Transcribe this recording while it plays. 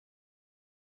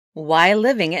Why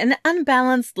living an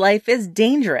unbalanced life is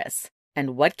dangerous,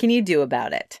 and what can you do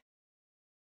about it?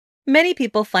 Many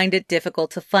people find it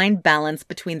difficult to find balance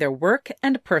between their work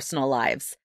and personal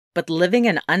lives, but living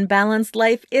an unbalanced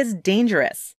life is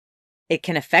dangerous. It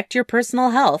can affect your personal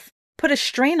health, put a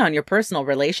strain on your personal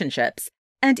relationships,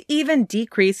 and even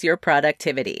decrease your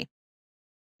productivity.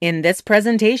 In this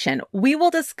presentation, we will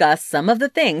discuss some of the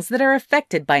things that are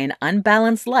affected by an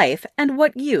unbalanced life and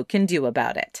what you can do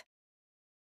about it.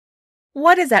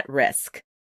 What is at risk?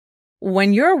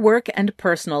 When your work and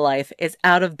personal life is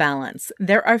out of balance,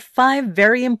 there are 5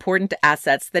 very important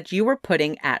assets that you are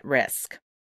putting at risk.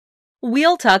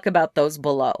 We'll talk about those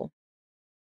below.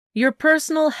 Your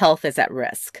personal health is at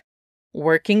risk.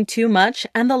 Working too much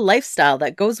and the lifestyle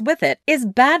that goes with it is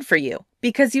bad for you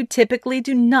because you typically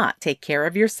do not take care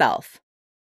of yourself.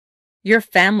 Your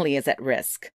family is at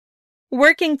risk.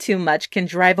 Working too much can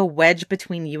drive a wedge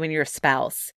between you and your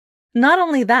spouse. Not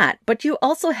only that, but you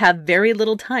also have very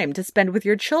little time to spend with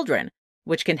your children,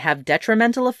 which can have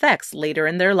detrimental effects later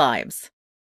in their lives.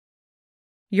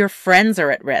 Your friends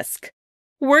are at risk.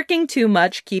 Working too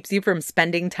much keeps you from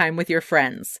spending time with your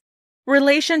friends.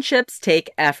 Relationships take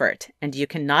effort, and you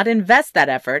cannot invest that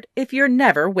effort if you're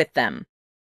never with them.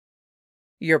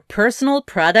 Your personal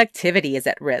productivity is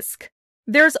at risk.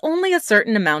 There's only a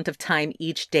certain amount of time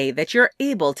each day that you're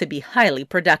able to be highly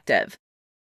productive.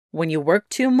 When you work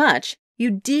too much,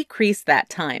 you decrease that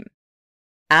time.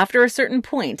 After a certain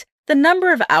point, the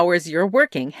number of hours you're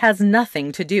working has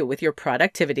nothing to do with your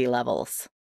productivity levels.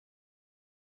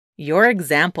 Your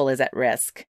example is at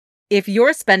risk. If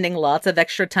you're spending lots of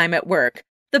extra time at work,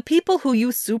 the people who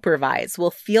you supervise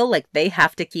will feel like they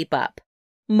have to keep up.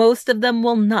 Most of them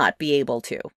will not be able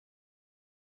to.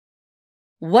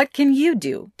 What can you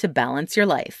do to balance your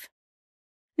life?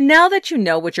 Now that you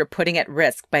know what you're putting at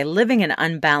risk by living an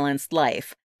unbalanced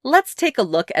life, let's take a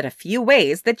look at a few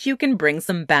ways that you can bring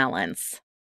some balance.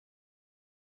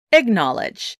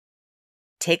 Acknowledge.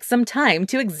 Take some time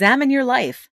to examine your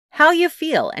life, how you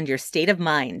feel, and your state of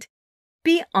mind.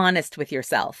 Be honest with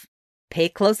yourself. Pay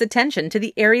close attention to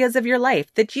the areas of your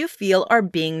life that you feel are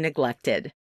being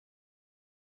neglected.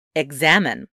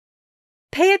 Examine.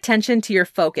 Pay attention to your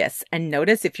focus and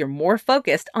notice if you're more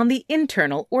focused on the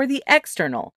internal or the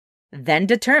external. Then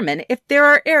determine if there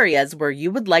are areas where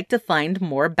you would like to find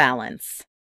more balance.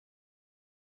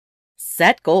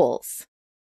 Set goals.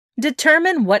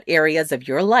 Determine what areas of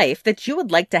your life that you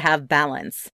would like to have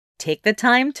balance. Take the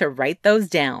time to write those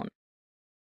down.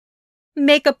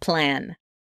 Make a plan.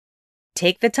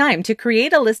 Take the time to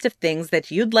create a list of things that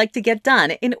you'd like to get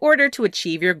done in order to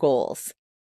achieve your goals.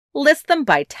 List them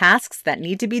by tasks that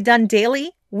need to be done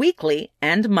daily, weekly,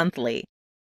 and monthly.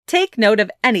 Take note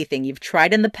of anything you've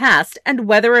tried in the past and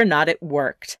whether or not it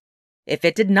worked. If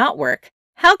it did not work,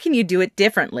 how can you do it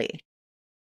differently?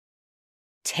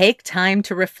 Take time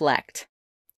to reflect.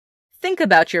 Think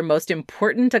about your most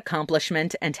important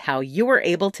accomplishment and how you were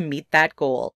able to meet that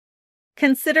goal.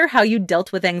 Consider how you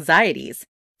dealt with anxieties,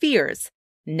 fears,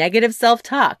 negative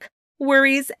self-talk,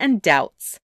 worries, and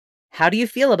doubts. How do you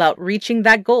feel about reaching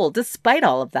that goal despite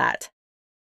all of that?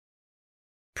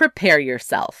 Prepare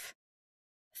yourself.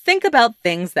 Think about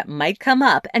things that might come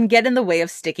up and get in the way of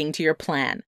sticking to your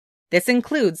plan. This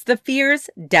includes the fears,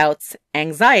 doubts,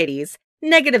 anxieties,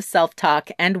 negative self-talk,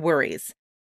 and worries.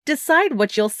 Decide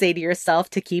what you'll say to yourself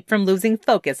to keep from losing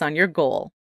focus on your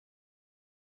goal.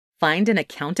 Find an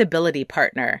accountability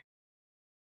partner.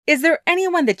 Is there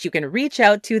anyone that you can reach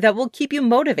out to that will keep you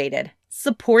motivated,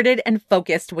 supported, and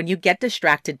focused when you get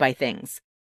distracted by things?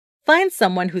 Find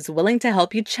someone who's willing to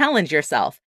help you challenge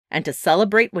yourself and to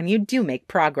celebrate when you do make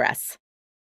progress.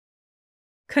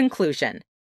 Conclusion.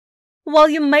 While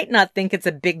you might not think it's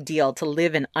a big deal to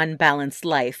live an unbalanced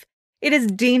life, it is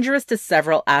dangerous to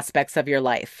several aspects of your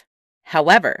life.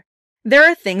 However, there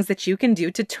are things that you can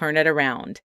do to turn it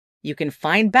around. You can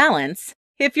find balance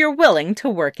if you're willing to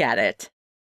work at it.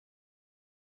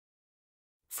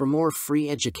 For more free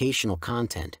educational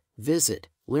content, visit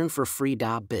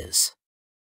learnforfree.biz.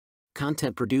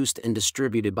 Content produced and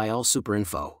distributed by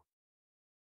AllSuperInfo.